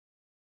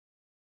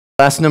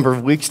Last number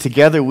of weeks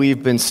together,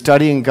 we've been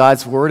studying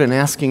God's Word and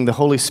asking the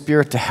Holy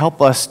Spirit to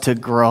help us to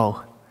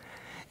grow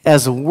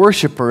as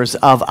worshipers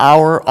of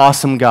our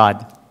awesome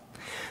God.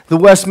 The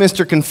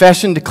Westminster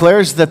Confession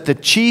declares that the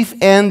chief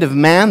end of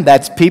man,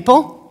 that's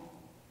people,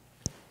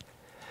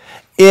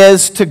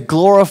 is to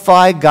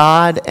glorify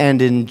God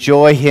and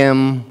enjoy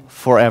Him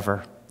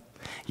forever.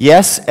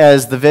 Yes,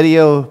 as the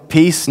video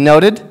piece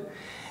noted,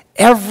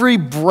 every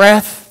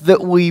breath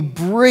that we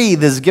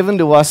breathe is given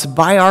to us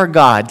by our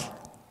God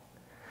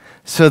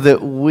so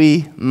that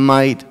we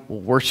might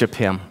worship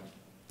Him.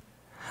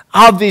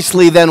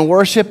 Obviously, then,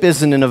 worship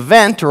isn't an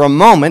event or a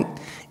moment.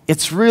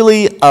 It's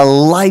really a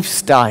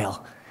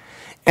lifestyle.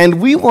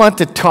 And we want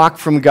to talk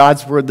from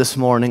God's Word this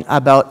morning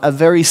about a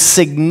very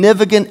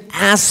significant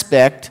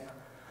aspect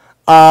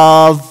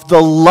of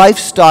the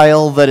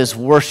lifestyle that is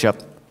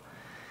worship.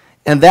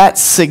 And that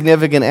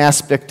significant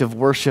aspect of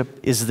worship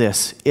is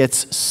this: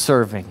 it's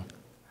serving.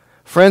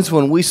 Friends,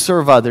 when we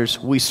serve others,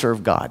 we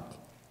serve God.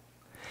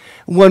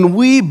 When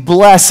we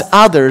bless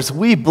others,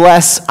 we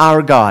bless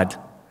our God.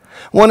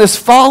 When as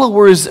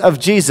followers of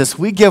Jesus,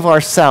 we give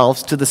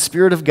ourselves to the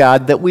Spirit of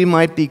God that we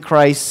might be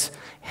Christ's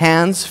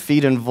hands,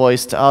 feet, and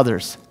voice to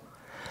others.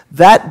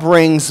 That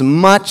brings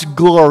much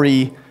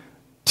glory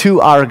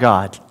to our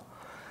God.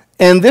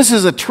 And this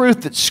is a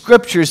truth that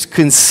Scriptures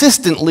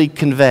consistently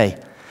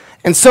convey.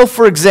 And so,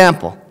 for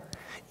example,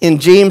 in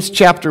James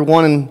chapter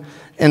 1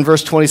 and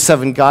verse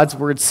 27, God's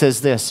Word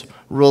says this: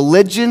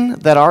 religion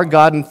that our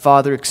God and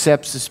Father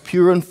accepts as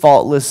pure and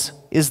faultless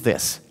is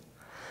this,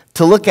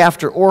 to look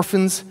after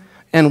orphans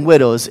and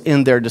widows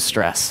in their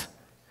distress.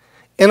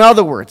 In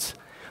other words,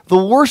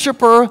 the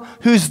worshiper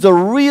who's the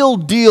real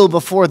deal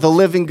before the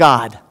living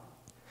God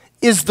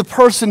is the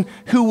person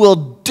who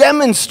will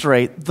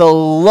demonstrate the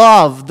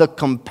love, the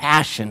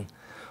compassion,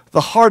 the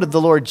heart of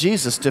the Lord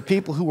Jesus to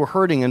people who were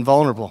hurting and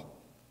vulnerable.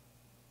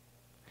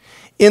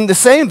 In the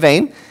same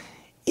vein,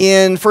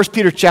 in 1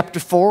 Peter chapter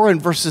 4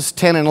 and verses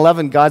 10 and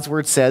 11, God's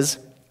Word says,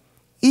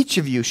 each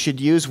of you should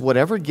use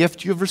whatever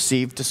gift you have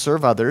received to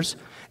serve others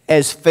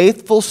as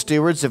faithful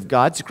stewards of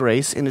God's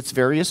grace in its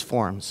various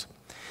forms.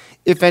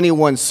 If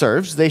anyone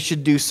serves, they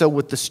should do so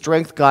with the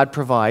strength God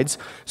provides,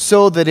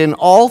 so that in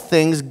all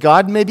things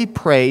God may be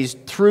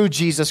praised through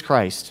Jesus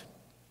Christ.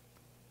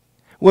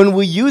 When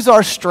we use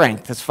our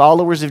strength as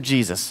followers of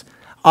Jesus,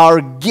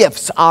 our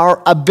gifts,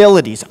 our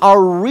abilities,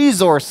 our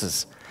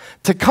resources,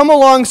 to come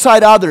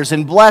alongside others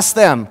and bless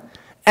them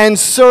and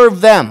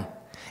serve them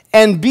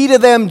and be to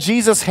them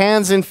Jesus'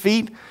 hands and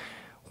feet,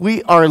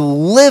 we are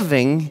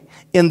living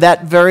in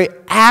that very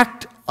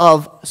act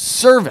of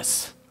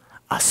service,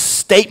 a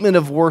statement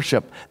of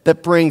worship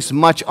that brings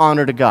much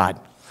honor to God.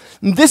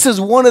 And this is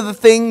one of the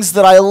things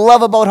that I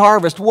love about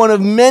Harvest, one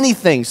of many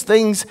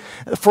things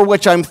for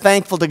which I'm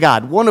thankful to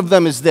God. One of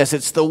them is this: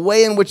 it's the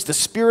way in which the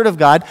Spirit of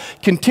God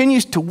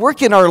continues to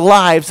work in our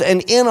lives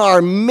and in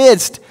our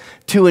midst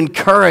to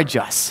encourage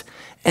us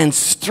and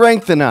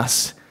strengthen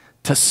us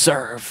to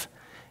serve.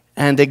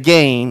 And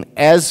again,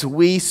 as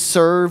we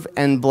serve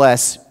and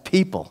bless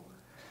people,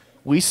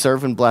 we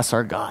serve and bless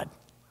our God.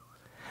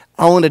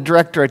 I want to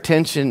direct our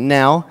attention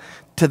now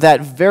to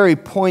that very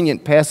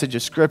poignant passage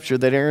of Scripture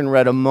that Aaron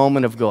read a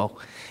moment ago.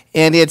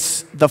 And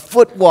it's the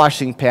foot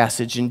washing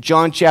passage in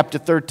John chapter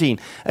 13.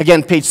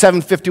 Again, page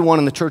 751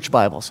 in the church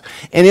Bibles.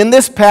 And in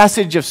this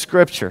passage of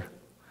Scripture,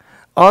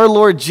 our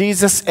Lord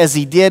Jesus, as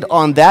He did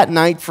on that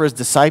night for His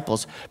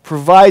disciples,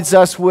 provides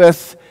us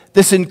with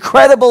this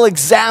incredible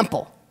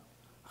example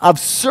of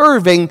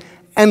serving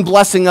and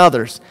blessing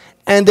others.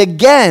 And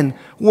again,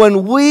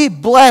 when we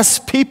bless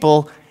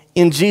people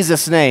in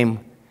Jesus' name,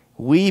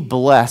 we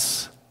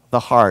bless the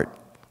heart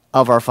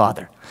of our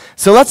Father.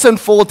 So let's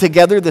unfold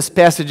together this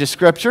passage of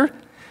Scripture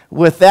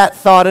with that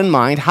thought in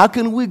mind. How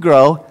can we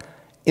grow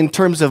in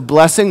terms of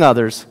blessing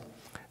others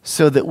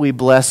so that we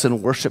bless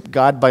and worship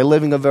God by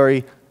living a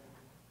very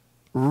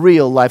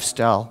real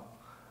lifestyle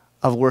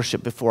of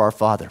worship before our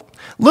Father?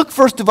 Look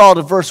first of all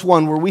to verse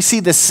 1, where we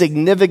see the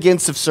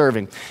significance of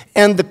serving.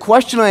 And the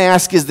question I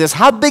ask is this: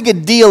 how big a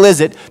deal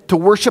is it to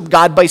worship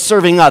God by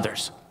serving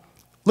others?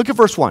 Look at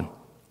verse 1.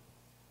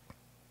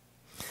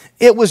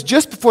 It was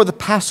just before the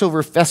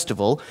Passover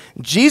festival.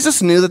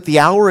 Jesus knew that the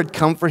hour had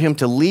come for Him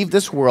to leave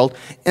this world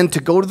and to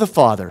go to the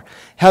Father.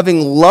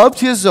 Having loved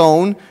His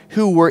own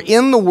who were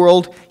in the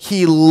world,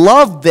 He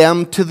loved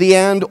them to the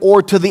end,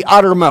 or to the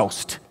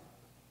uttermost.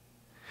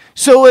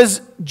 So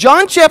as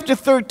John chapter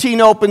 13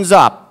 opens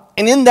up,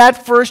 and in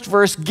that first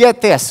verse,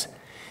 get this: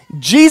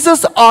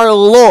 Jesus our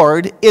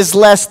Lord is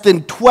less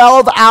than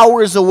 12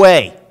 hours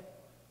away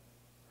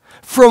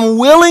from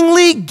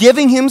willingly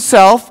giving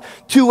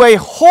Himself to a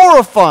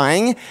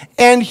horrifying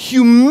and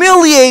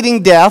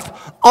humiliating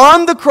death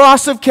on the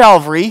cross of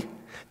Calvary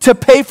to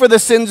pay for the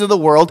sins of the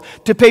world,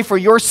 to pay for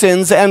your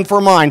sins and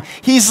for mine.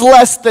 He's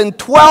less than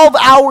 12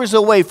 hours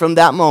away from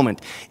that moment.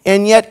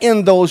 And yet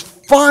in those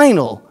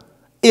final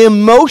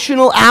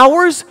emotional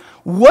hours,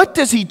 what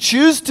does He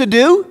choose to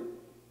do?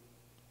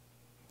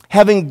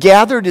 Having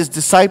gathered His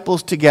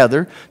disciples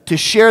together to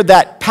share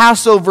that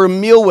Passover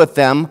meal with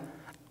them,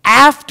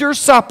 after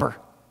supper,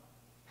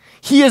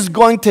 He is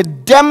going to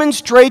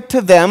demonstrate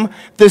to them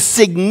the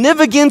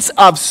significance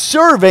of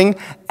serving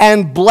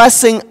and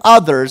blessing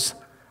others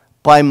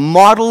by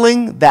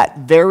modeling that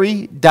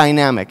very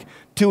dynamic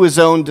to his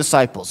own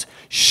disciples.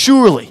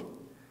 Surely,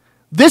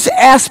 this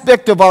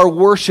aspect of our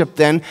worship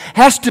then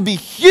has to be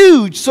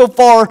huge so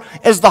far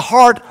as the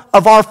heart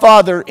of our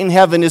Father in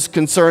heaven is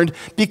concerned,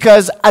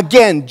 because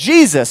again,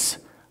 Jesus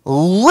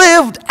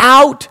lived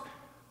out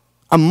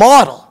a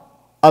model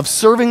of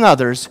serving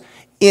others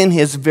in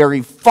his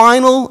very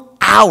final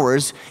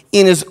hours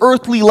in his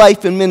earthly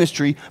life and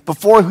ministry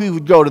before he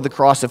would go to the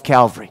cross of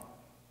Calvary.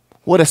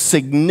 What a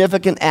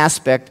significant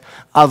aspect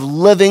of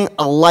living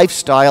a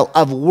lifestyle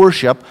of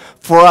worship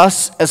for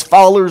us as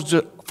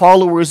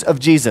followers of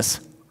Jesus.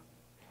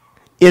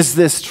 Is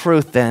this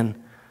truth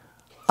then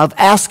of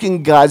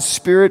asking God's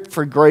Spirit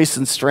for grace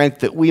and strength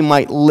that we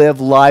might live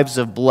lives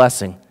of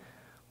blessing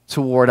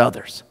toward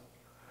others?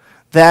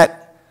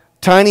 That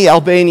tiny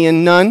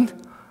Albanian nun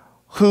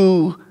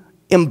who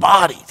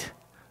embodied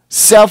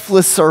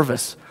selfless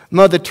service,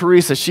 Mother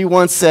Teresa, she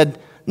once said,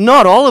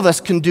 "Not all of us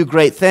can do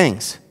great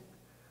things,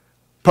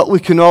 but we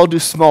can all do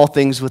small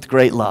things with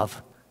great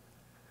love."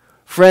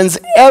 Friends,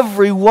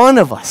 every one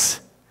of us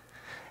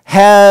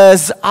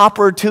has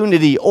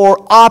opportunity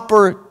or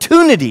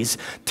opportunities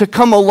to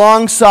come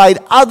alongside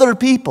other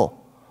people,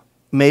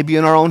 maybe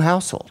in our own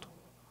household,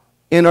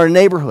 in our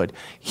neighborhood,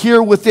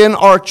 here within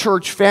our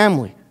church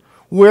family,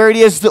 where it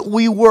is that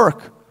we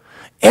work.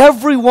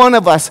 Every one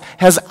of us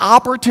has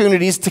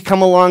opportunities to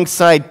come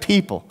alongside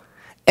people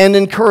and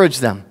encourage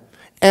them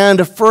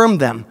and affirm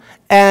them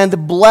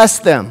and bless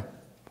them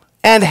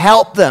and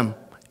help them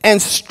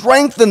and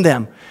strengthen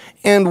them.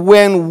 And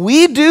when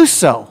we do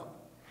so,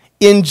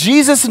 in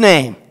Jesus'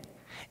 name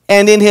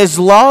and in his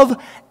love,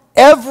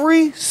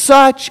 every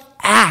such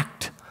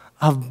act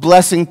of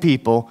blessing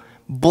people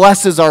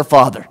blesses our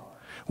Father.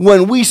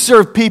 When we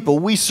serve people,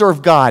 we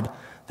serve God.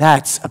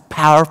 That's a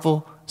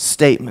powerful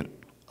statement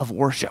of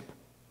worship.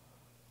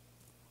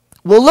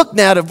 We'll look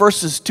now to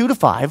verses 2 to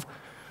 5,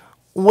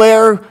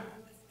 where,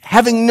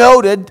 having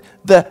noted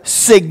the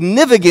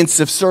significance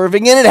of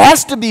serving, and it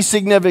has to be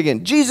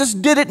significant. Jesus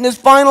did it in his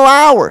final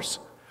hours.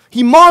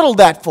 He modeled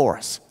that for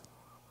us.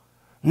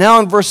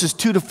 Now in verses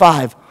 2 to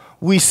 5,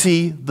 we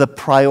see the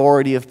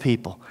priority of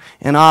people.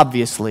 And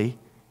obviously,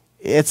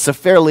 it's a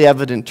fairly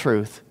evident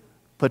truth,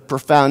 but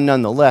profound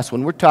nonetheless.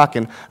 When we're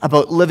talking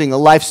about living a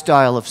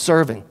lifestyle of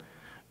serving,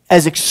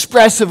 as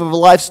expressive of a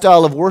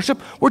lifestyle of worship,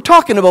 we're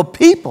talking about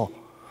people.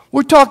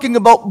 We're talking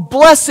about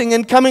blessing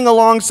and coming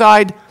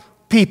alongside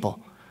people.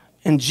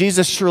 And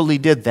Jesus surely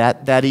did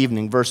that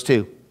evening. Verse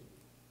 2.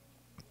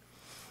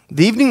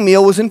 The evening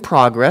meal was in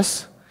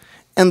progress,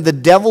 and the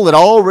devil had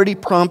already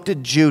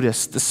prompted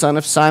Judas, the son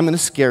of Simon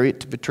Iscariot,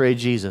 to betray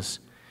Jesus.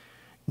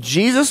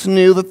 Jesus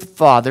knew that the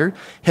Father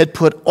had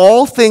put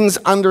all things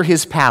under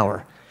his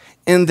power,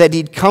 and that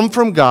he'd come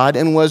from God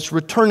and was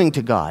returning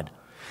to God.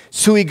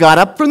 So he got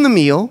up from the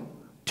meal,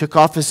 took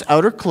off his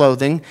outer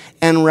clothing,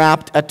 and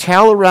wrapped a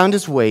towel around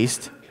his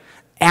waist.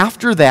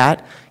 After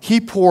that, he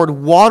poured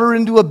water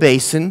into a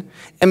basin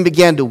and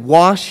began to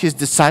wash his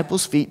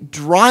disciples' feet,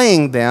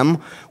 drying them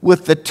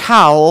with the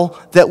towel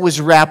that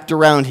was wrapped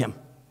around him.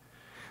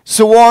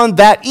 So on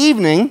that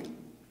evening,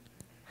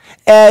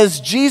 as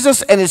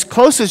Jesus and his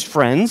closest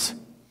friends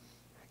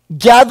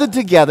gathered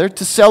together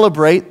to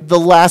celebrate the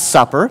Last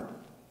Supper,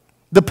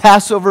 the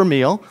Passover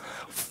meal,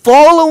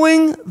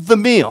 following the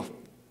meal,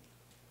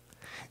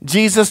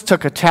 Jesus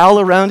took a towel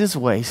around his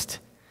waist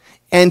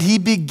and he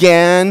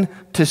began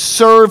to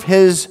serve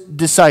his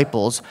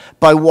disciples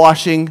by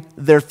washing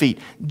their feet.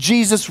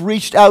 Jesus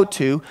reached out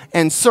to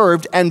and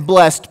served and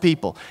blessed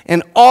people.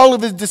 And all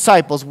of his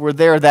disciples were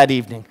there that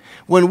evening.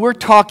 When we're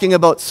talking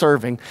about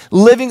serving,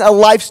 living a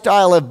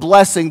lifestyle of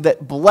blessing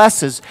that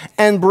blesses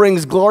and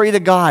brings glory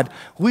to God,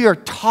 we are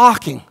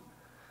talking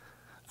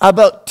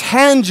about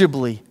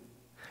tangibly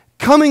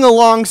coming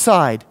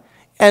alongside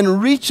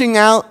and reaching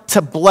out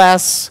to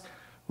bless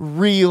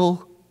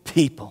real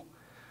people.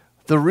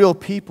 The real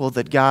people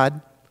that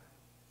God,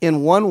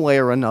 in one way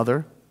or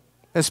another,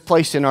 has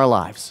placed in our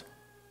lives.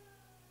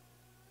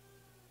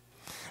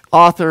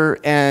 Author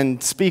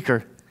and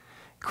speaker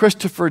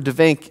Christopher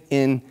DeVink,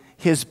 in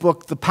his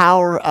book, The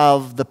Power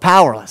of the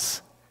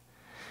Powerless,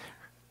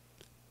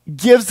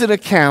 gives an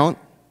account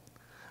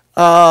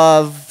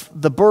of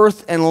the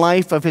birth and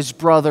life of his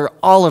brother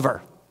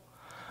Oliver.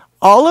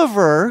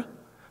 Oliver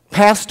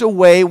passed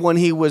away when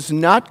he was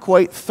not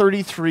quite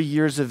 33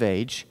 years of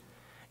age.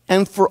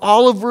 And for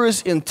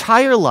Oliver's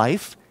entire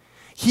life,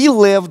 he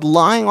lived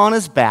lying on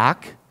his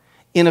back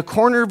in a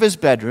corner of his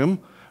bedroom,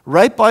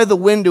 right by the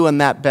window in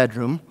that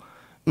bedroom.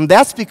 And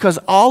that's because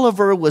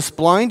Oliver was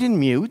blind and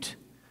mute,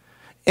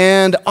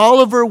 and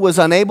Oliver was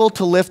unable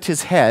to lift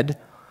his head.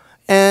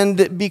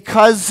 And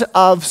because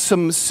of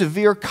some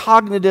severe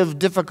cognitive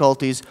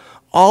difficulties,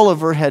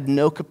 Oliver had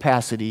no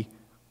capacity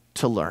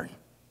to learn.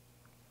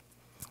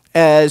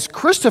 As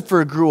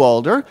Christopher grew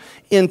older,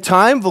 in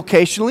time,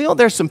 vocationally,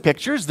 there's some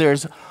pictures.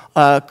 There's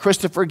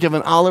Christopher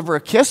giving Oliver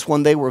a kiss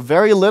when they were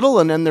very little,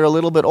 and then they're a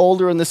little bit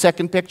older in the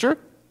second picture.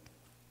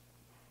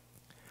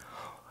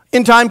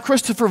 In time,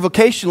 Christopher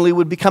vocationally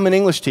would become an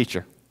English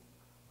teacher.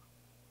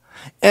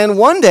 And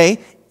one day,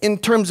 in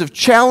terms of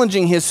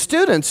challenging his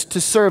students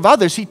to serve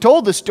others, he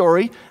told the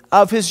story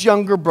of his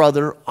younger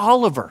brother,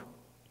 Oliver.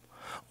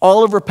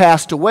 Oliver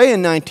passed away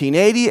in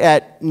 1980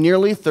 at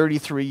nearly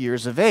 33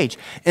 years of age.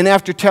 And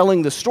after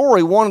telling the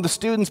story, one of the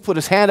students put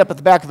his hand up at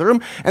the back of the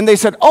room and they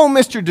said, "Oh,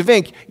 Mr.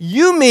 DeVink,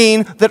 you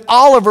mean that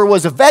Oliver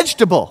was a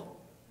vegetable?"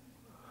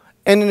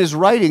 And in his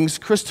writings,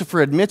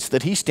 Christopher admits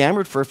that he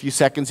stammered for a few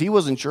seconds. He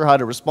wasn't sure how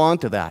to respond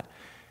to that.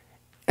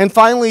 And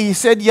finally he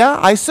said, "Yeah,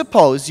 I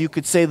suppose you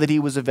could say that he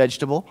was a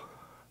vegetable,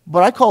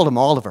 but I called him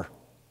Oliver.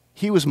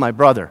 He was my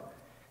brother,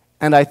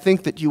 and I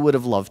think that you would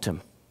have loved him."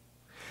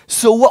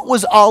 So what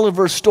was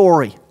Oliver's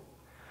story?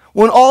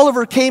 When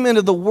Oliver came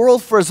into the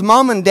world for his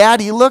mom and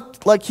dad, he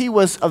looked like he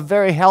was a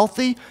very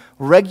healthy,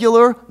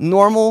 regular,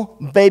 normal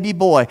baby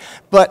boy.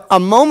 But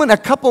a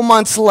couple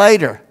months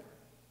later,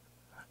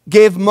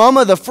 gave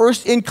Mama the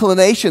first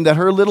inclination that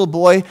her little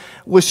boy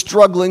was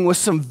struggling with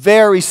some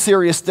very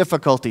serious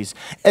difficulties.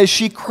 As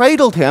she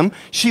cradled him,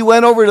 she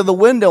went over to the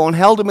window and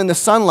held him in the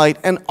sunlight,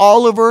 and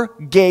Oliver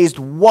gazed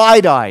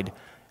wide-eyed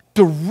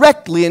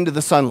directly into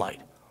the sunlight.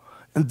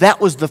 And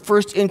that was the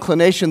first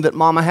inclination that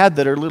Mama had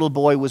that her little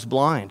boy was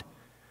blind.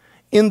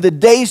 In the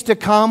days to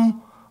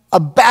come, a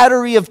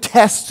battery of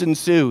tests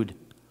ensued.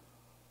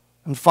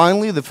 And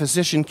finally, the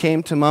physician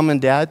came to Mom and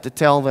Dad to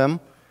tell them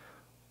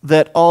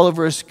that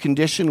Oliver's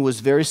condition was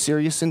very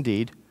serious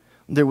indeed.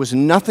 There was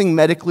nothing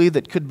medically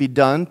that could be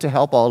done to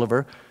help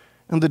Oliver,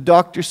 and the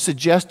doctor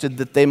suggested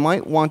that they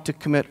might want to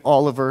commit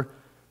Oliver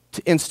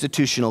to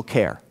institutional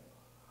care.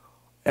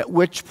 At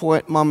which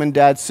point, Mom and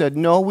Dad said,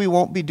 "No, we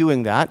won't be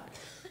doing that.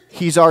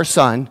 He's our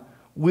son.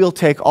 We'll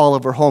take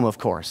Oliver home, of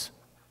course."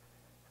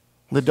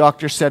 The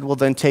doctor said, "Well,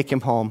 then take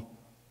him home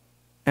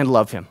and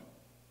love him."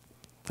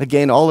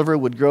 Again, Oliver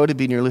would grow to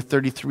be nearly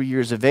 33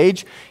 years of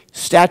age.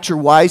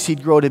 Stature-wise,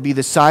 he'd grow to be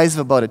the size of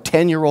about a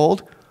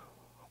 10-year-old,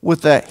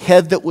 with a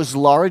head that was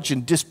large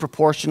and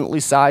disproportionately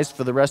sized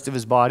for the rest of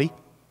his body.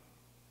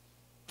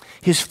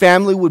 His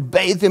family would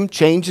bathe him,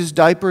 change his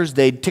diapers,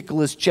 they'd tickle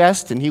his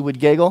chest, and he would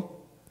giggle.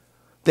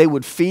 They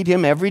would feed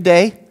him every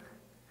day.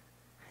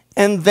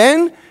 And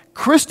then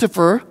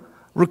Christopher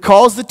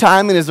recalls the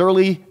time in his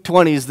early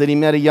 20s that he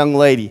met a young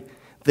lady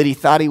that he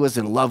thought he was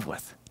in love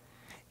with.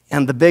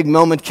 And the big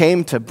moment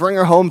came to bring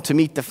her home to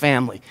meet the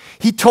family.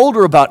 He told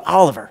her about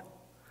Oliver.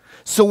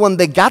 So when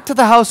they got to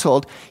the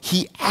household,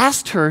 he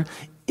asked her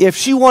if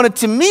she wanted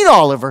to meet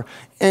Oliver,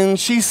 and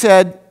she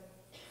said,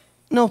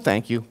 "No,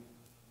 thank you."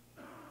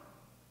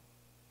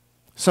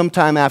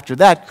 Sometime after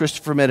that,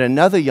 Christopher met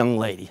another young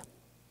lady,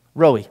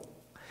 Rowie.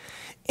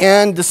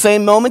 And the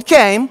same moment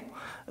came,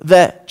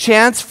 the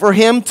chance for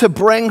him to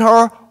bring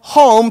her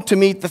home to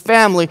meet the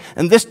family.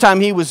 And this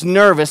time he was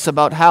nervous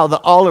about how the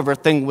Oliver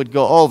thing would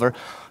go over.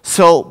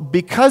 So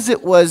because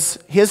it was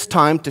his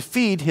time to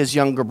feed his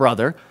younger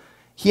brother,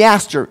 he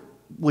asked her,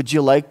 "Would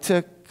you like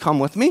to come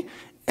with me?"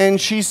 And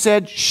she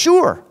said,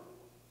 "Sure."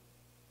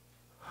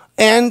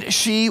 And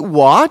she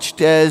watched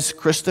as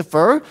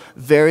Christopher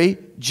very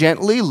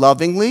gently,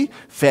 lovingly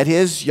fed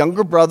his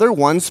younger brother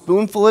one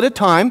spoonful at a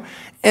time.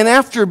 And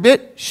after a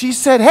bit, she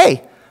said,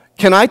 "Hey,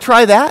 can I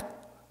try that?"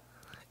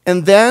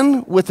 And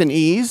then, with an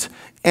ease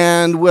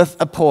and with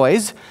a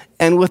poise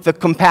and with a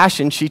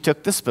compassion, she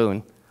took the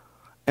spoon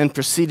and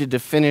proceeded to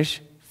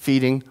finish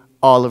feeding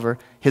Oliver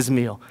his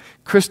meal.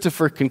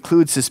 Christopher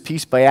concludes his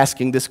piece by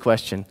asking this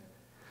question: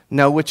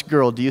 "Now, which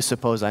girl do you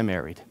suppose I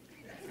married?"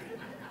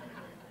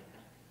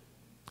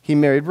 He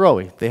married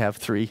Rowie. They have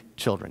 3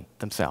 children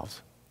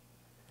themselves.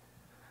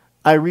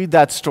 I read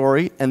that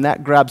story, and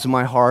that grabs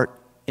my heart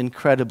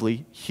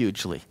incredibly,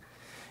 hugely.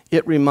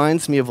 It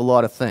reminds me of a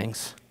lot of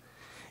things.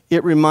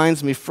 It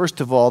reminds me,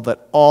 first of all,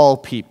 that all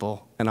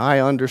people, and I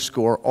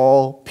underscore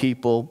all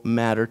people,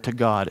 matter to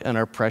God and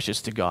are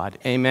precious to God.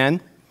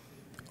 Amen?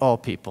 All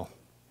people.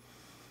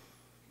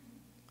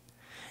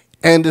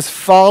 And as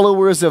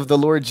followers of the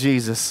Lord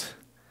Jesus,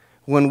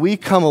 when we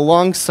come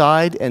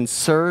alongside and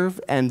serve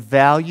and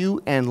value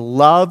and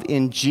love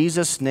in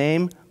Jesus'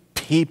 name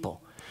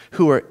people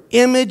who are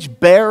image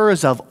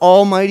bearers of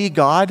Almighty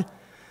God,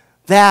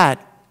 that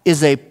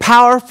is a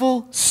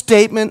powerful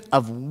statement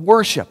of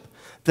worship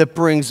that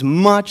brings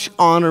much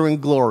honor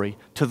and glory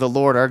to the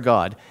Lord our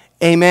God.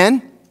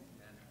 Amen?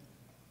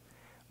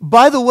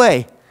 By the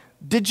way,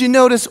 did you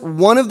notice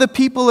one of the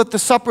people at the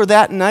supper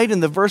that night in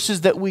the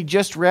verses that we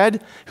just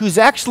read who's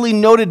actually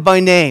noted by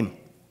name?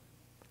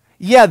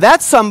 Yeah,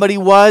 that somebody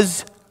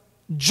was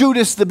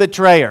Judas the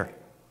betrayer.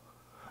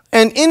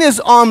 And in his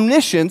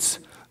omniscience,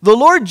 the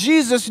Lord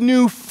Jesus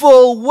knew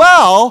full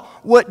well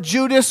what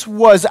Judas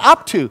was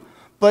up to.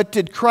 But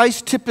did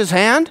Christ tip his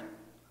hand?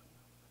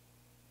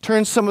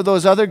 Turn some of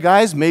those other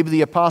guys, maybe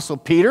the Apostle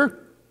Peter,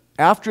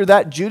 after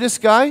that Judas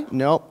guy?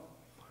 No.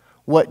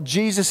 What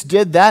Jesus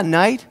did that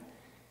night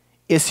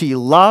is he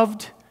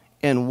loved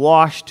and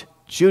washed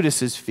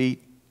Judas's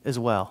feet as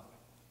well.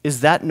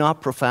 Is that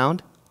not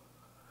profound?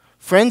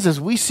 Friends, as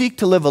we seek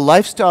to live a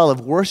lifestyle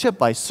of worship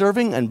by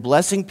serving and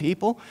blessing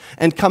people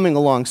and coming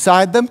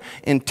alongside them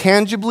and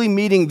tangibly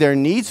meeting their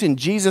needs in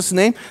Jesus'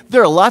 name,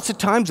 there are lots of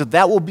times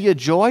that will be a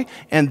joy,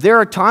 and there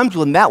are times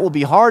when that will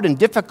be hard and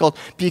difficult,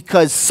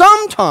 because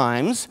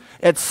sometimes,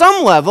 at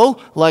some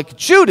level, like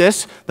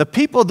Judas, the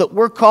people that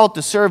we're called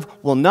to serve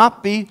will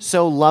not be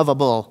so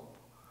lovable.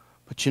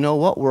 But you know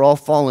what? We're all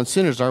fallen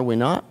sinners, are we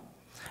not?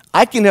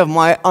 I can have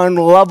my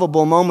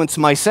unlovable moments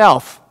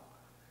myself.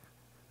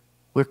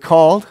 We're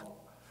called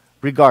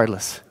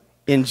regardless,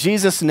 in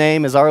Jesus'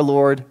 name, as our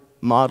Lord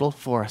modeled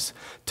for us,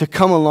 to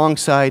come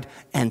alongside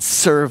and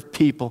serve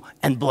people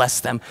and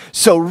bless them.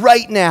 So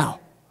right now,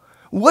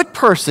 what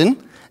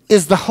person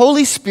is the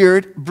Holy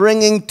Spirit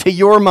bringing to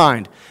your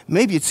mind?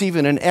 Maybe it's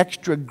even an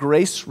extra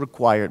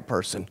grace-required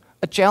person,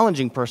 a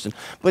challenging person,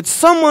 but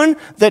someone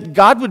that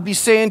God would be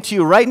saying to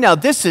you right now,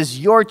 this is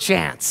your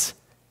chance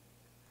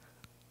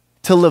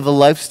to live a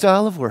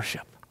lifestyle of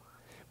worship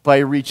by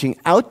reaching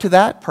out to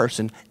that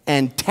person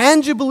and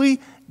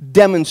tangibly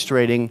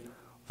demonstrating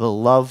the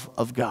love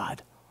of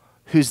God.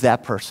 Who's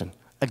that person?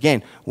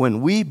 Again,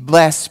 when we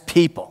bless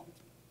people,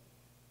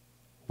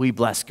 we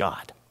bless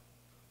God.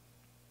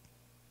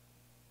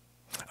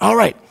 All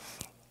right,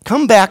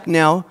 come back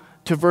now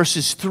to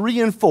verses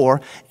 3 and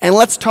 4, and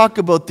let's talk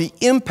about the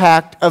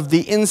impact of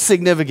the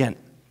insignificant.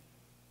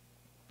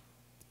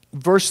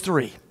 Verse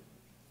 3.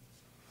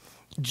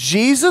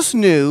 Jesus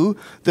knew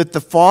that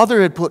the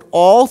Father had put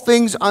all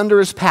things under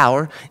his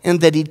power and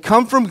that he'd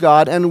come from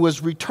God and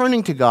was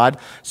returning to God.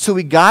 So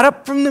he got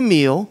up from the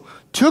meal,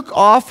 took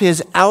off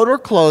his outer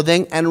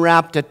clothing, and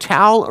wrapped a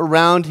towel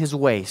around his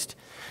waist.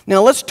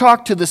 Now let's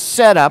talk to the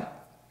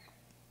setup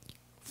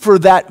for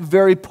that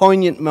very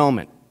poignant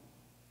moment.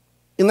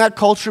 In that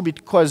culture,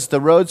 because the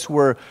roads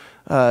were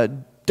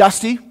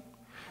dusty,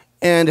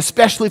 and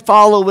especially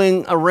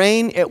following a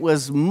rain, it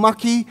was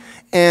mucky,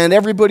 and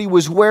everybody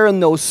was wearing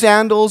those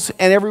sandals,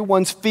 and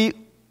everyone's feet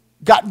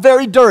got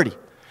very dirty.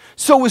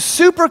 So it was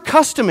super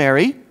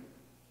customary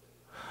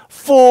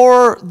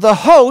for the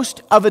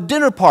host of a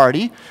dinner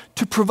party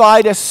to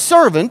provide a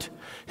servant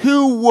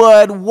who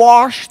would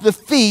wash the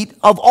feet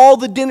of all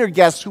the dinner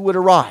guests who would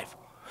arrive.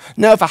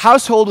 Now, if a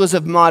household was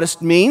of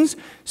modest means,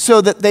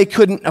 so that they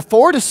couldn't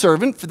afford a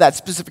servant for that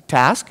specific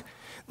task,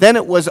 then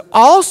it was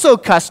also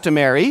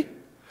customary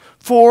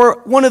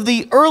for one of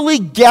the early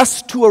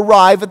guests to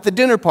arrive at the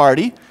dinner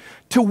party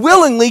to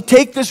willingly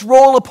take this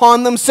role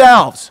upon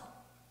themselves.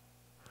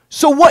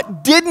 So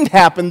what didn't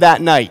happen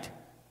that night?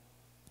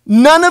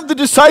 None of the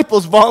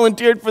disciples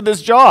volunteered for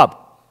this job.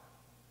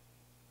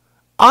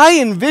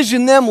 I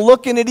envision them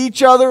looking at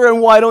each other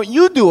and, why don't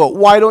you do it?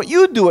 Why don't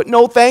you do it?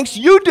 No thanks,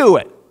 you do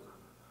it.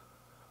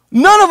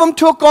 None of them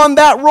took on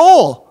that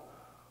role,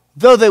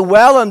 though they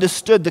well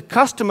understood the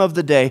custom of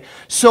the day.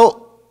 So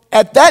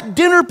at that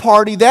dinner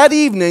party that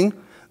evening,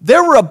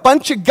 there were a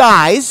bunch of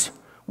guys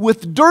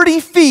with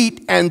dirty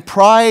feet and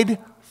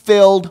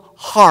pride-filled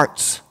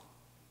hearts.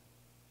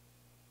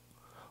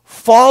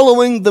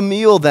 Following the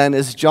meal then,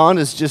 as John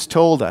has just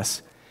told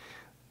us,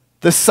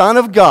 the Son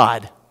of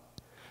God,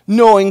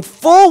 knowing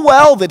full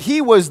well that he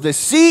was the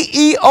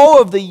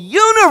CEO of the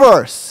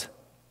universe,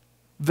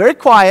 very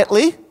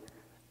quietly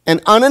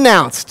and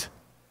unannounced,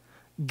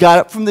 got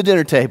up from the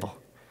dinner table,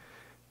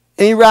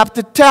 and he wrapped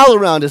a towel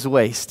around his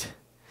waist.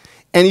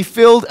 And he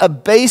filled a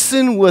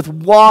basin with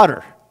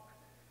water.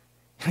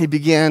 And he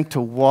began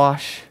to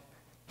wash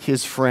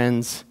his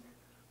friends'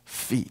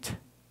 feet.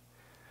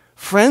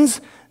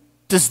 Friends,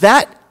 does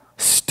that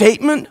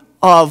statement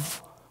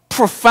of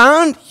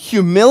profound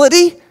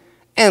humility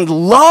and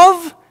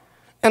love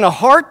and a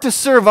heart to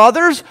serve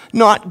others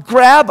not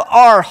grab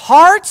our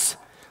hearts?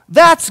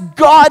 That's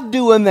God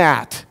doing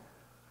that.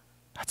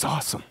 That's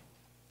awesome.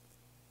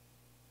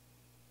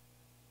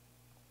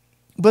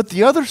 But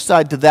the other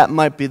side to that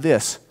might be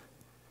this.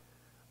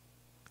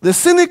 The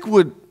cynic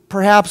would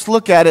perhaps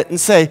look at it and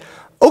say,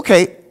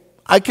 okay,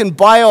 I can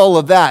buy all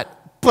of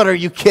that, but are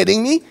you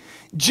kidding me?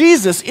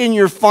 Jesus, in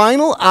your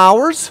final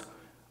hours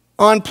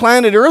on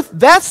planet Earth,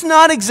 that's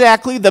not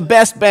exactly the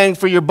best bang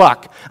for your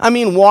buck. I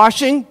mean,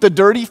 washing the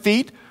dirty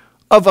feet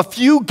of a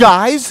few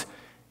guys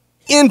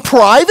in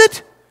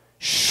private?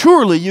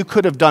 Surely you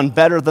could have done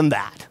better than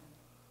that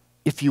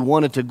if you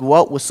wanted to go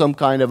out with some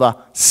kind of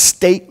a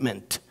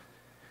statement.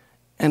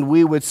 And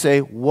we would say,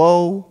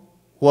 whoa,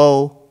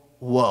 whoa,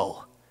 whoa.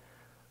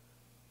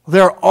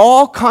 There are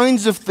all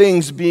kinds of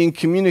things being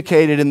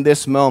communicated in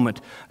this moment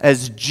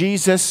as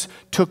Jesus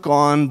took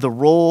on the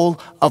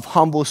role of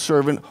humble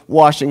servant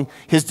washing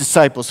his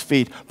disciples'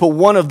 feet. But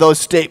one of those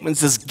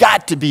statements has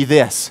got to be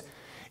this.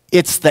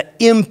 It's the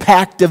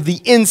impact of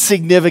the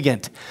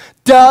insignificant.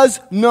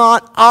 Does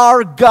not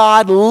our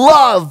God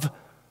love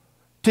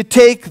to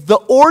take the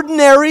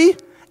ordinary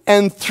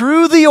and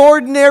through the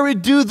ordinary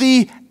do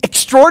the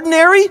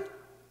extraordinary?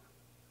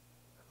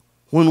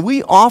 When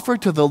we offer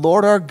to the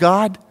Lord our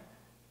God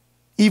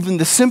even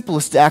the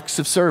simplest acts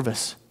of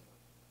service,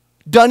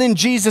 done in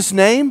Jesus'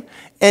 name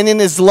and in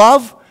his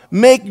love,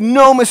 make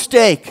no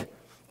mistake,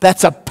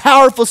 that's a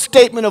powerful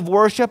statement of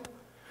worship,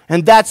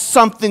 And that's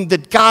something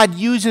that God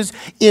uses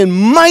in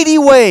mighty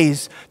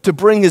ways to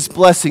bring his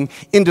blessing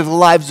into the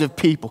lives of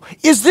people.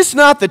 Is this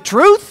not the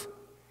truth?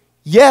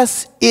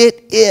 Yes,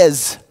 it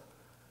is.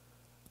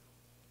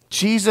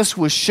 Jesus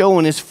was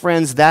showing his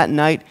friends that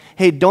night,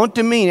 hey, don't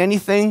demean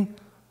anything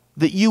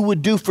that you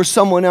would do for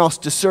someone else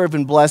to serve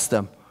and bless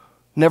them.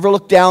 Never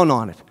look down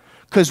on it.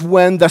 Because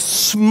when the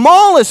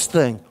smallest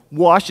thing,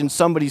 washing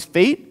somebody's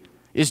feet,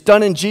 is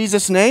done in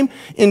Jesus' name,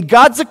 in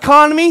God's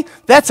economy,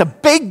 that's a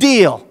big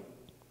deal.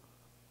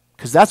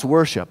 Because that's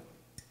worship.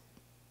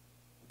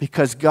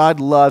 Because God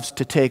loves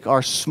to take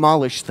our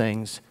smallish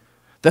things,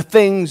 the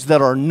things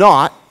that are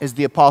not, as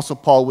the Apostle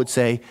Paul would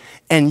say,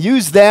 and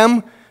use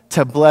them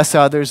to bless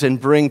others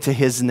and bring to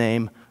his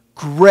name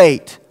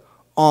great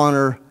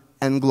honor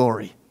and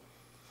glory.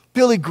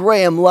 Billy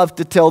Graham loved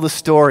to tell the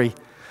story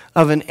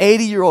of an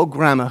 80-year-old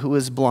grandma who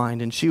was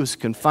blind, and she was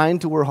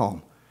confined to her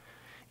home.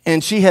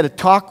 And she had a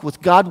talk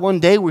with God one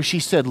day where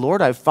she said,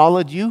 Lord, I've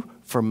followed you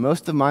for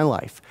most of my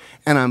life,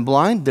 and I'm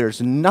blind.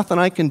 There's nothing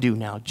I can do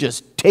now.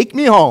 Just take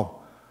me home.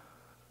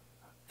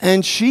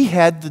 And she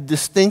had the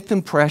distinct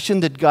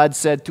impression that God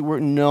said to her,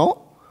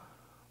 no,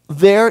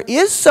 there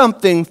is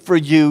something for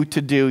you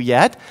to do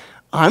yet.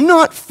 I'm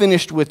not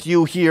finished with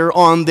you here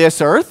on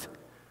this earth.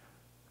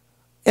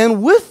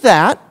 And with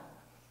that,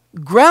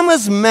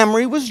 Grandma's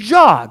memory was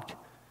jogged.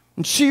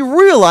 And she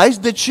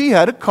realized that she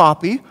had a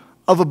copy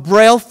of a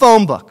Braille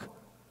phone book.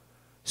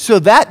 So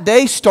that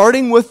day,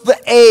 starting with the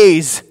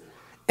A's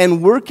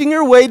and working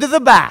her way to the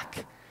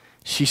back,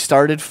 she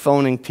started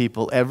phoning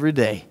people every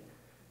day,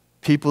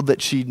 people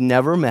that she'd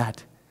never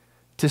met,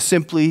 to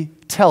simply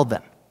tell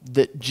them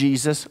that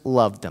Jesus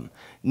loved them.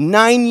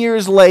 9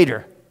 years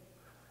later,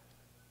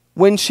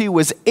 when she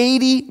was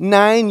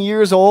 89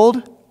 years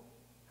old,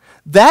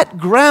 that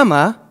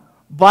grandma,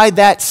 by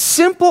that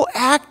simple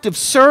act of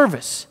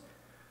service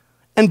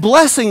and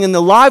blessing in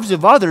the lives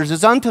of others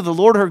as unto the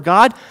Lord her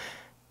God,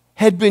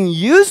 had been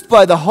used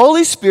by the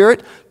Holy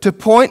Spirit to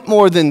point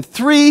more than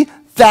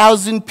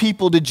 3,000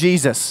 people to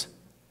Jesus.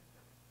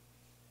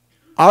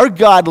 Our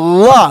God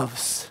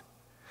loves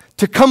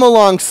to come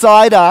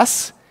alongside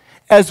us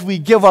as we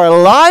give our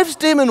lives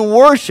to him in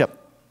worship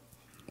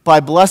by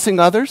blessing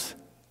others.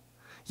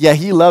 Yeah,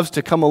 he loves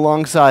to come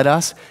alongside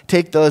us,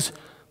 take those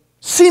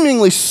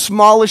seemingly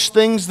smallish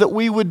things that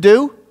we would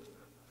do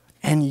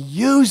and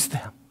use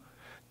them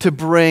to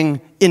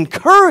bring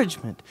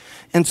encouragement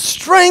and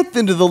strength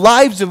into the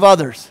lives of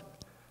others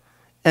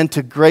and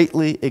to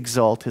greatly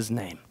exalt his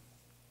name.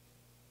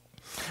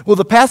 Well,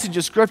 the passage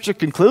of Scripture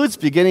concludes,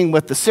 beginning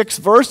with the 6th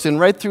verse and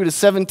right through to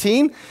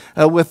 17,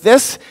 with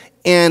this.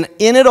 And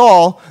in it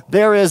all,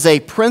 there is a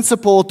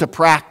principle to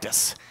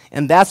practice.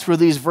 And that's where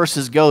these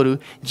verses go to.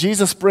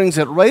 Jesus brings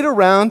it right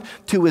around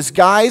to his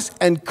guys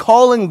and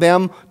calling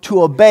them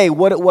to obey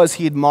what it was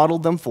he had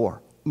modeled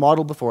before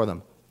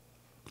them.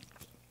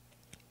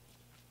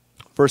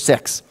 Verse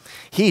 6.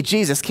 He,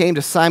 Jesus, came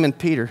to Simon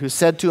Peter, who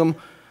said to him,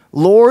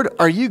 Lord,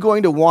 are you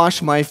going to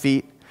wash my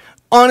feet?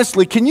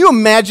 Honestly, can you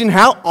imagine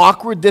how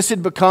awkward this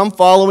had become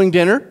following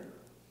dinner?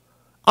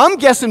 I'm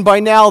guessing by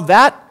now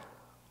that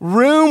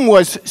room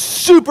was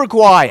super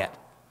quiet.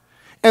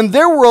 And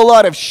there were a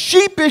lot of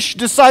sheepish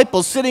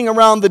disciples sitting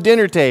around the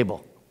dinner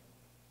table.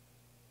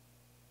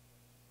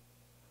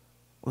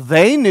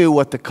 They knew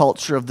what the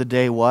culture of the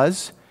day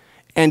was.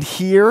 And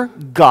here,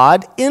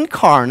 God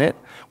incarnate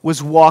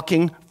was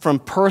walking from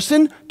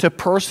person to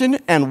person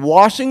and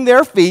washing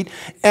their feet.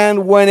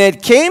 And when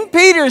it came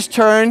Peter's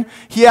turn,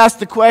 he asked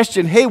the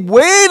question, hey,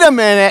 wait a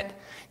minute.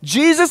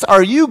 Jesus,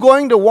 are you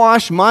going to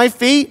wash my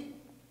feet?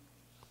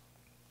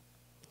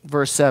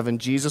 Verse 7,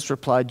 Jesus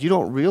replied, you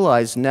don't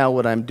realize now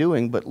what I'm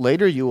doing, but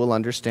later you will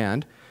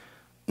understand.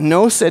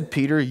 No, said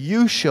Peter,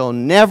 you shall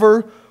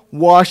never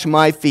wash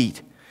my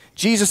feet.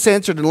 Jesus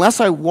answered,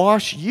 unless I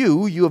wash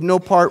you, you have no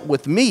part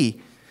with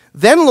me.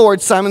 Then,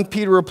 Lord, Simon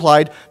Peter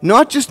replied,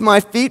 not just my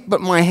feet,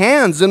 but my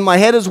hands and my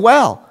head as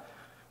well.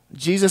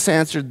 Jesus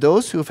answered,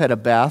 those who have had a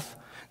bath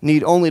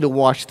need only to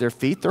wash their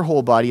feet. Their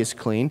whole body is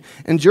clean.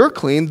 And you're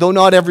clean, though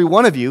not every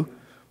one of you,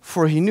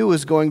 for he knew he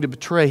was going to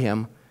betray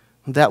him.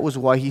 That was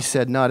why he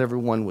said not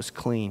everyone was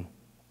clean.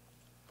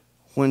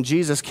 When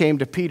Jesus came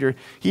to Peter,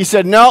 he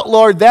said, no,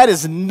 Lord, that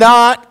is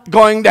not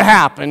going to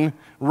happen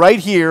right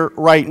here,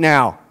 right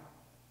now.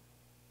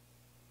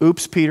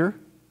 Oops, Peter.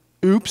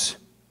 Oops.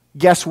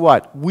 Guess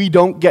what? We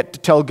don't get to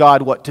tell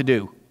God what to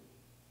do.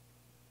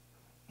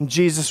 And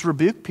Jesus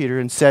rebuked Peter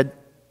and said,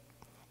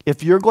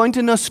 if you're going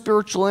to know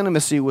spiritual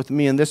intimacy with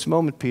me in this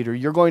moment, Peter,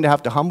 you're going to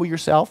have to humble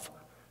yourself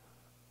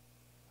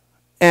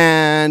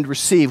and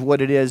receive what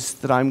it is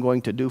that I'm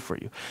going to do for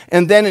you.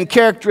 And then in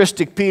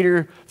characteristic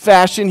Peter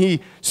fashion,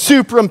 he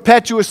super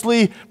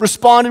impetuously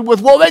responded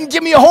with, well, then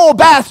give me a whole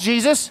bath,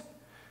 Jesus.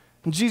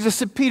 And Jesus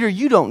said, Peter,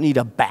 you don't need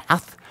a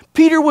bath.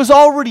 Peter was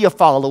already a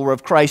follower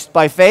of Christ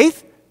by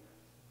faith.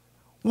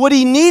 What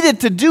he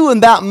needed to do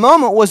in that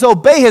moment was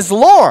obey his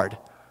Lord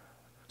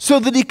so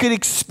that he could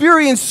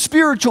experience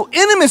spiritual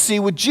intimacy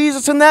with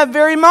Jesus in that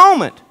very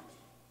moment.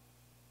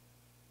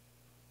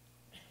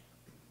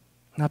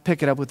 Now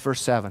pick it up with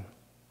verse 7.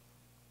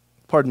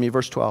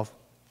 verse 12.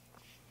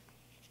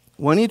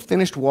 When he had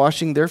finished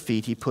washing their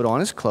feet, he put on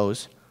his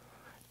clothes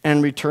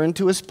and returned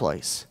to his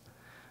place.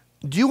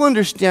 Do you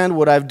understand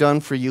what I've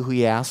done for you,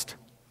 he asked.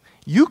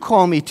 You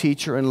call me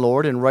teacher and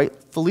Lord, and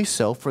rightfully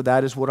so, for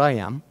that is what I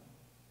am.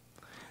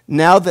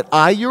 Now that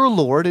I, your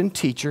Lord and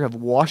teacher, have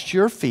washed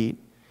your feet,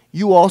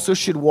 you also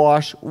should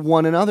wash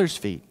one another's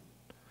feet.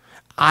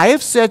 I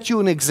have set you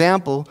an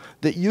example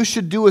that you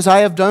should do as I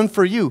have done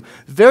for you.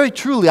 Very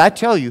truly, I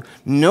tell you,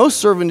 no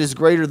servant is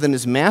greater than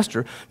his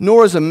master,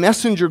 nor is a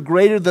messenger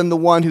greater than the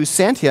one who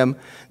sent him.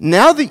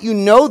 Now that you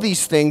know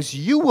these things,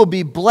 you will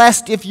be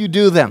blessed if you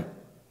do them.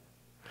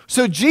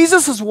 So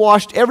Jesus has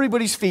washed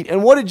everybody's feet.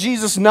 And what did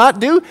Jesus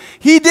not do?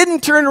 He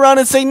didn't turn around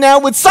and say, now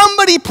would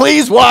somebody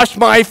please wash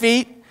my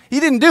feet? He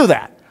didn't do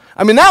that.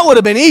 I mean, that would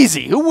have been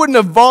easy. Who wouldn't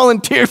have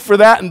volunteered for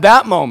that in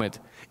that moment?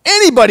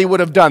 Anybody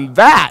would have done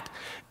that.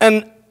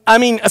 And I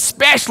mean,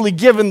 especially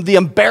given the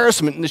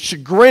embarrassment and the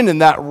chagrin in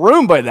that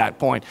room by that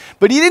point.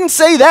 But he didn't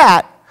say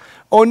that.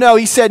 Oh no,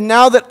 he said,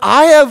 now that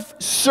I have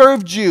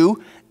served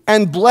you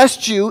and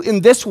blessed you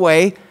in this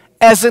way,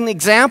 as an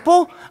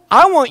example,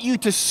 I want you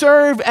to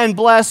serve and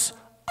bless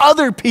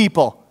other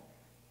people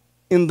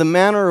in the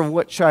manner of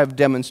which I've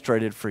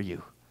demonstrated for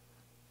you.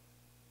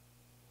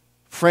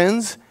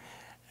 Friends,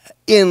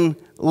 in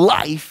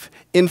life,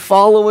 in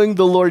following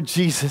the Lord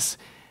Jesus,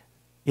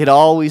 it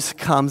always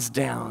comes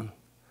down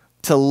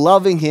to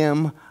loving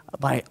him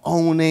by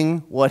owning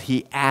what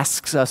he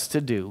asks us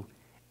to do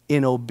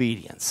in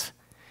obedience.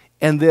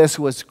 And this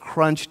was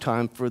crunch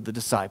time for the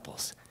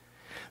disciples.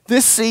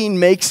 This scene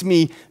makes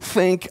me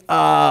think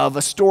of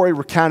a story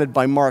recounted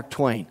by Mark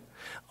Twain.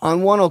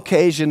 On one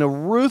occasion, a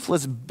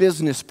ruthless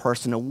business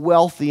person, a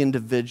wealthy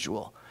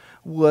individual,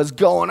 was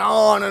going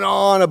on and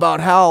on about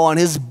how on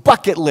his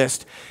bucket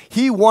list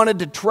he wanted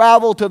to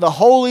travel to the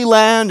Holy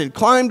Land and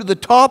climb to the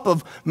top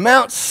of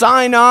Mount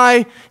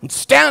Sinai and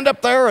stand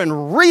up there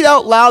and read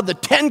out loud the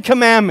 10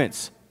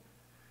 Commandments.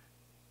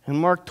 And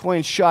Mark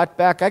Twain shot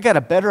back, I got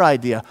a better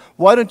idea.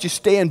 Why don't you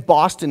stay in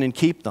Boston and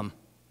keep them?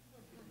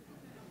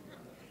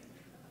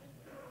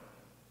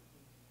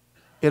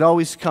 It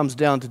always comes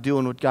down to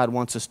doing what God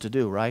wants us to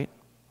do, right?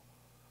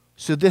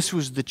 So this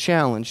was the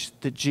challenge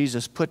that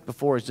Jesus put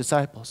before his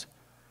disciples.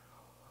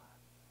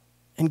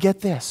 And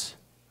get this.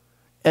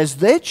 As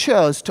they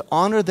chose to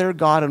honor their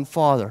God and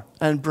Father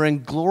and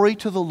bring glory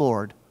to the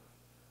Lord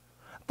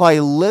by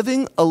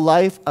living a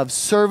life of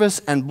service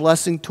and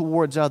blessing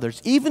towards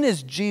others, even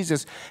as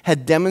Jesus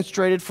had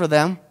demonstrated for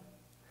them,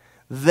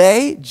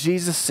 they,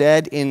 Jesus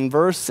said in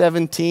verse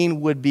 17,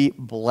 would be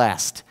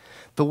blessed.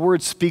 The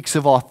word speaks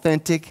of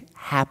authentic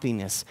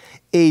happiness,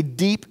 a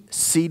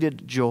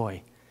deep-seated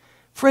joy.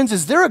 Friends,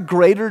 is there a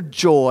greater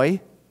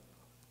joy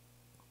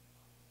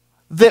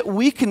that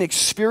we can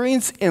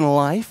experience in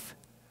life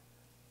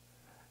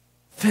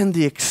than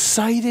the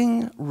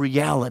exciting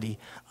reality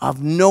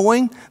of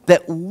knowing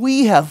that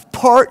we have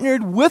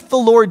partnered with the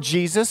Lord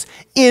Jesus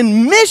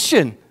in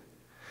mission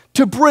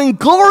to bring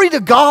glory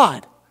to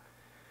God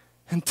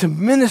and to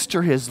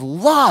minister his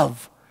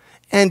love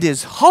and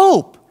his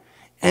hope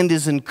and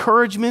his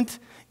encouragement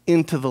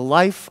into the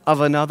life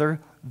of another?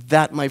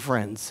 That, my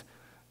friends,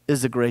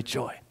 is a great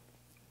joy.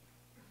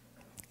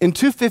 In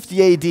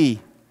 250 AD,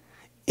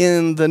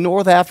 in the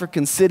North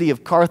African city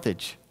of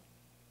Carthage,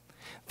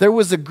 there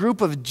was a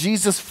group of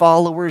Jesus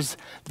followers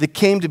that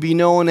came to be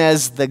known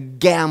as the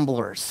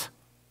gamblers.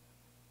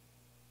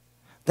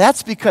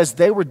 That's because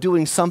they were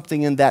doing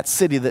something in that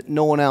city that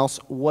no one else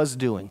was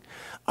doing.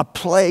 A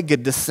plague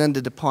had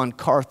descended upon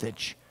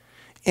Carthage,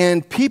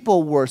 and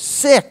people were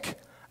sick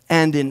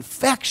and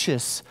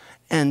infectious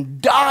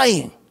and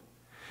dying.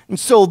 And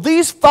so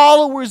these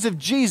followers of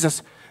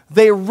Jesus,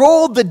 they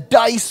rolled the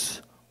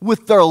dice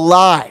with their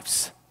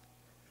lives.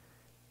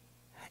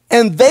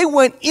 And they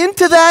went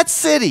into that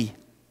city,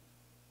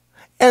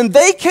 and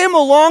they came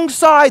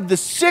alongside the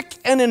sick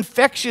and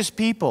infectious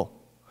people,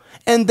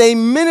 and they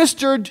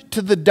ministered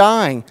to the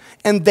dying,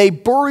 and they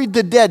buried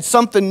the dead,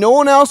 something no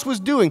one else was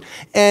doing.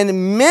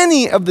 And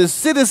many of the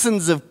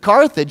citizens of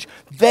Carthage,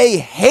 they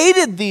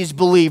hated these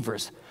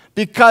believers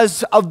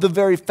because of the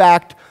very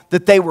fact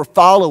that they were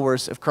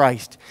followers of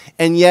Christ.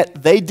 And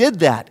yet they did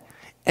that.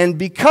 And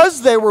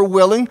because they were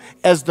willing,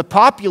 as the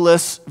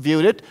populace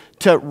viewed it,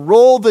 to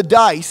roll the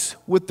dice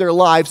with their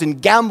lives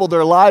and gamble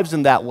their lives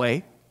in that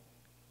way,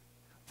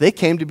 they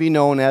came to be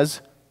known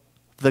as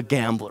the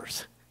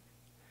gamblers.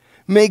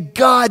 May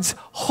God's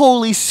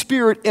Holy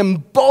Spirit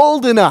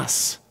embolden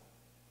us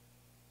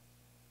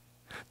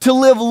to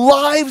live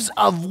lives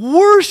of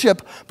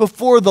worship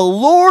before the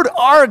Lord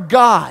our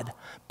God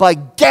by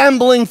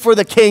gambling for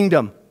the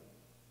kingdom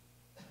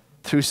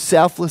through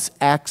selfless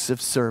acts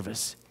of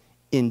service.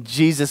 In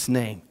Jesus'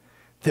 name,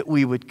 that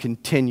we would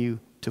continue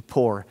to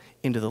pour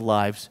into the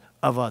lives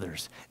of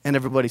others. And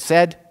everybody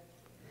said,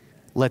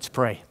 let's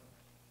pray.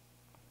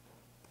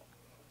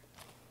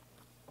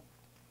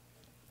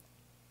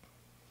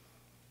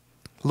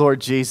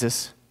 Lord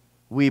Jesus,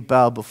 we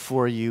bow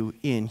before you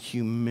in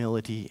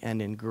humility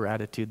and in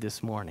gratitude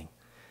this morning.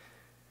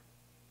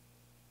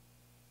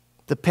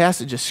 The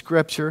passage of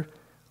Scripture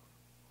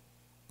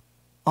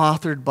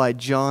authored by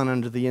John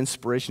under the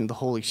inspiration of the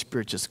Holy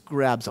Spirit, just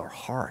grabs our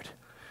heart.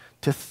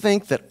 To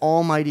think that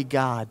Almighty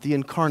God, the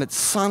incarnate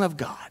Son of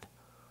God,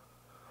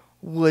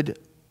 would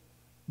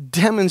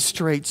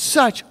demonstrate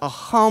such a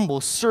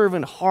humble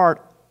servant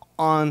heart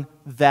on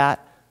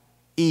that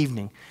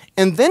evening.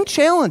 And then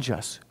challenge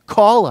us,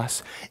 call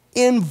us,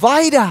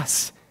 invite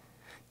us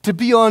to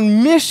be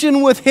on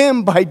mission with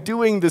Him by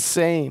doing the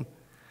same.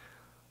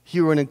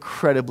 You are an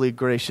incredibly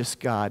gracious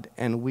God,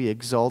 and we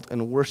exalt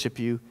and worship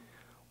You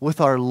with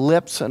our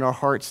lips and our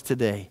hearts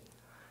today.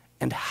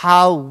 And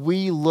how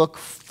we look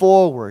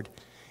forward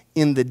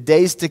in the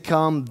days to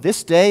come,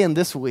 this day and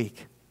this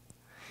week,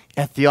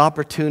 at the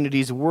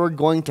opportunities we're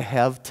going to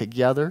have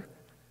together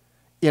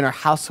in our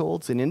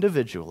households and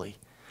individually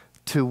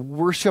to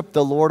worship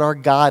the Lord our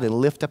God and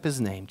lift up His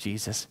name,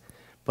 Jesus,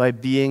 by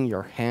being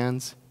your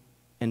hands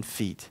and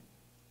feet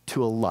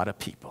to a lot of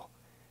people.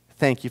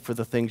 Thank You for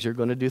the things You're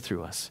going to do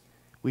through us.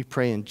 We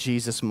pray in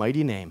Jesus'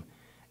 mighty name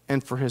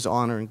and for His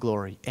honor and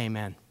glory.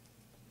 Amen.